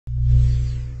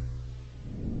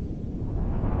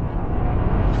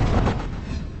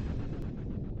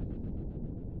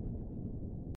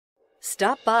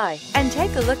Stop by and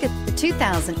take a look at the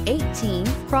 2018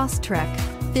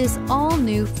 Crosstrek. This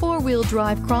all-new four-wheel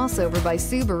drive crossover by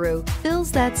Subaru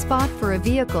fills that spot for a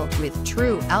vehicle with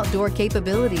true outdoor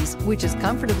capabilities, which is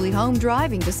comfortably home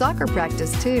driving to soccer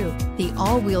practice too. The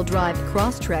all-wheel drive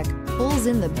Crosstrek pulls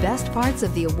in the best parts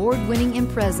of the award-winning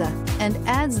Impreza and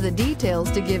adds the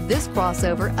details to give this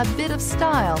crossover a bit of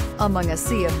style among a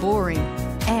sea of boring.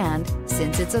 And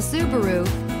since it's a Subaru,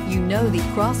 you know the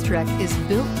Crosstrek is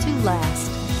built to last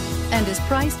and is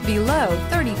priced below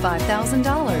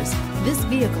 $35,000. This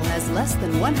vehicle has less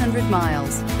than 100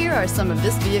 miles. Here are some of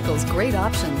this vehicle's great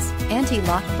options: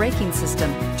 anti-lock braking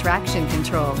system, traction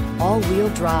control, all-wheel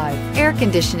drive, air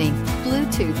conditioning,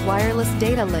 Bluetooth wireless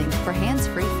data link for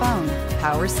hands-free phone,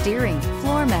 power steering,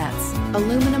 floor mats,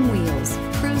 aluminum wheels,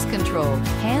 cruise control,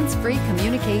 hands-free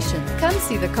communication. Come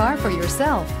see the car for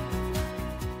yourself.